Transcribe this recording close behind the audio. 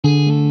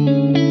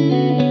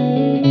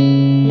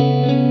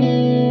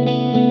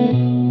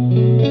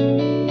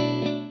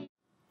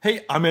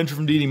Hey, I'm Andrew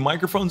from Deity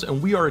Microphones,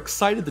 and we are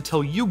excited to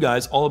tell you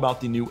guys all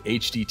about the new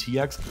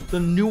HDTX,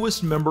 the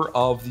newest member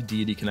of the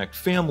Deity Connect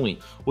family.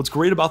 What's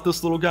great about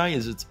this little guy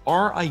is it's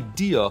our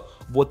idea of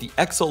what the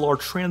XLR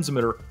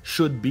transmitter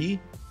should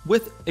be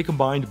with a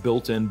combined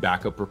built-in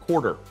backup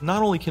recorder.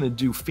 Not only can it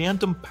do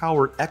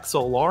phantom-powered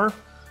XLR,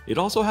 it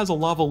also has a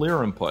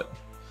lavalier input.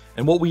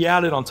 And what we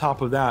added on top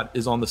of that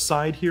is on the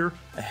side here,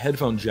 a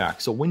headphone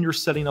jack. So when you're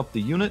setting up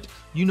the unit,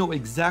 you know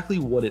exactly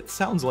what it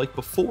sounds like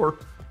before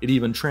it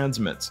even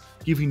transmits,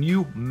 giving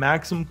you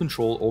maximum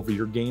control over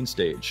your gain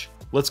stage.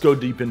 Let's go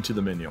deep into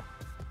the menu.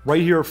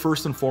 Right here,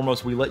 first and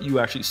foremost, we let you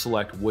actually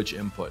select which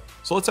input.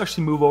 So let's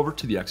actually move over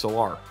to the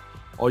XLR.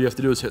 All you have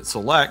to do is hit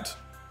select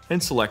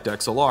and select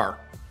XLR.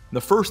 And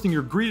the first thing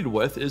you're greeted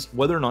with is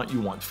whether or not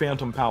you want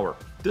phantom power.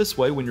 This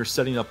way, when you're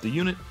setting up the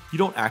unit, you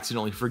don't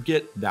accidentally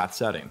forget that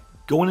setting.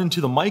 Going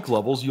into the mic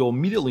levels, you'll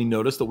immediately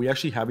notice that we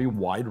actually have a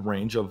wide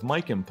range of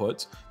mic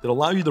inputs that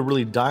allow you to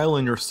really dial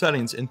in your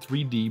settings in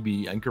 3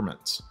 dB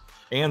increments.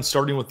 And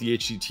starting with the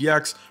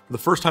HDTX, for the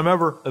first time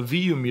ever, a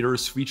VU meter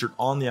is featured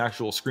on the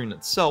actual screen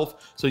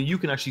itself, so you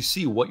can actually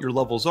see what your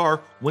levels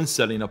are when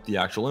setting up the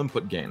actual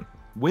input gain.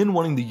 When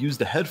wanting to use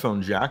the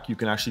headphone jack, you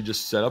can actually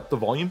just set up the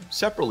volume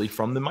separately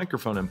from the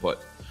microphone input.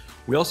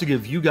 We also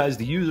give you guys,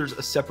 the users,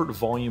 a separate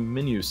volume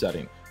menu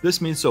setting.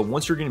 This means so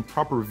once you're getting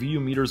proper VU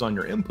meters on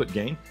your input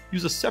gain,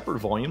 use a separate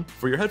volume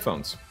for your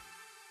headphones.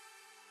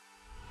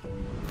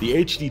 The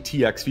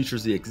HDTX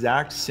features the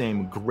exact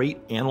same great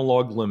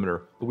analog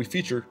limiter that we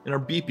featured in our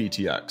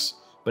BPTX,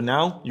 but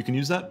now you can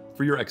use that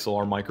for your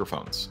XLR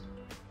microphones.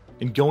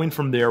 And going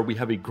from there, we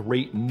have a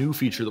great new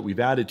feature that we've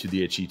added to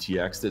the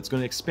HDTX that's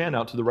going to expand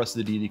out to the rest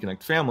of the Deity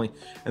Connect family,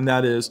 and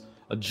that is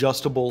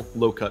adjustable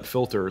low-cut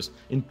filters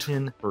in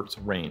 10 Hz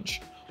range.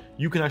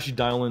 You can actually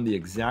dial in the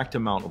exact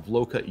amount of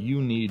low-cut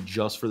you need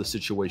just for the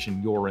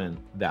situation you're in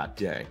that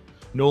day.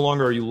 No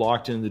longer are you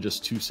locked into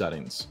just 2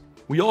 settings.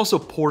 We also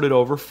ported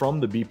over from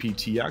the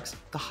BPTX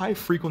the high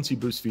frequency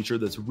boost feature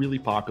that's really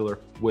popular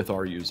with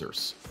our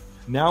users.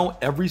 Now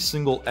every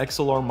single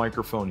XLR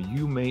microphone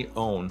you may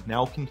own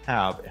now can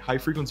have a high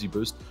frequency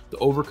boost to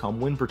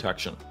overcome wind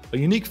protection, a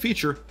unique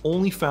feature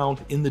only found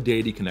in the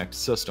Deity Connect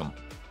system.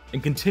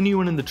 And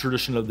continuing in the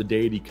tradition of the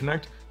Deity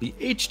Connect, the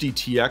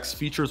HDTX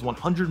features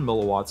 100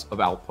 milliwatts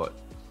of output.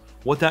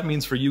 What that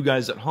means for you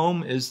guys at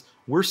home is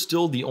we're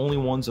still the only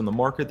ones in the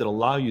market that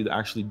allow you to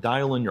actually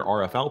dial in your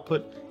RF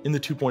output in the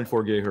 2.4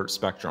 GHz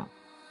spectrum.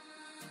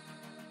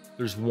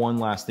 There's one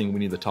last thing we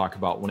need to talk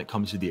about when it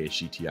comes to the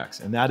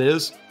HDTX, and that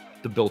is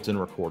the built-in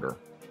recorder.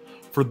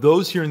 For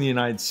those here in the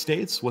United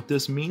States, what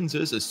this means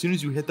is as soon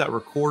as you hit that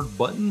record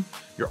button,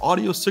 your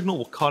audio signal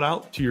will cut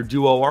out to your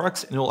Duo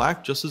RX and it'll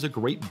act just as a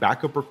great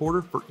backup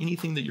recorder for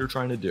anything that you're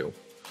trying to do.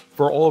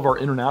 For all of our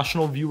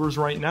international viewers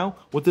right now,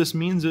 what this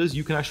means is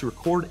you can actually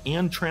record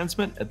and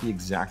transmit at the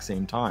exact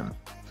same time.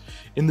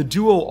 In the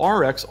Duo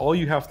RX, all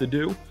you have to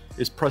do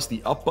is press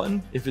the up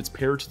button if it's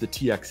paired to the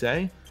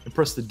TXA, and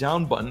press the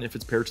down button if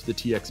it's paired to the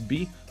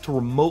TXB to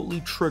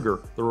remotely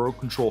trigger the remote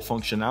control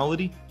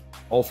functionality,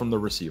 all from the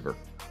receiver.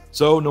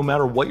 So no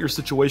matter what your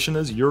situation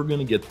is, you're going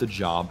to get the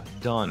job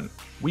done.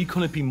 We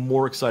couldn't be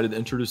more excited to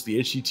introduce the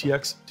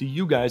HDTX to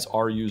you guys,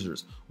 our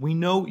users. We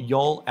know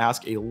y'all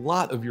ask a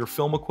lot of your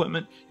film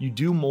equipment. You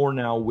do more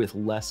now with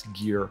less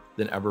gear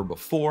than ever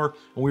before,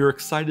 and we are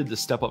excited to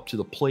step up to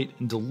the plate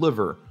and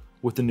deliver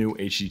with the new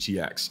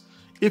HDTX.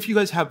 If you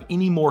guys have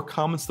any more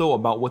comments though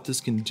about what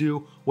this can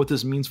do, what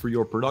this means for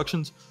your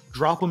productions,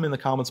 drop them in the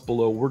comments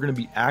below. We're going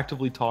to be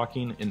actively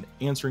talking and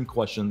answering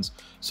questions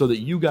so that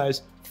you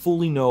guys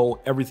fully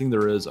know everything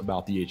there is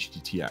about the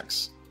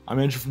HDTX. I'm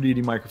Andrew from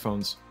Deity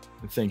Microphones,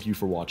 and thank you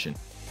for watching.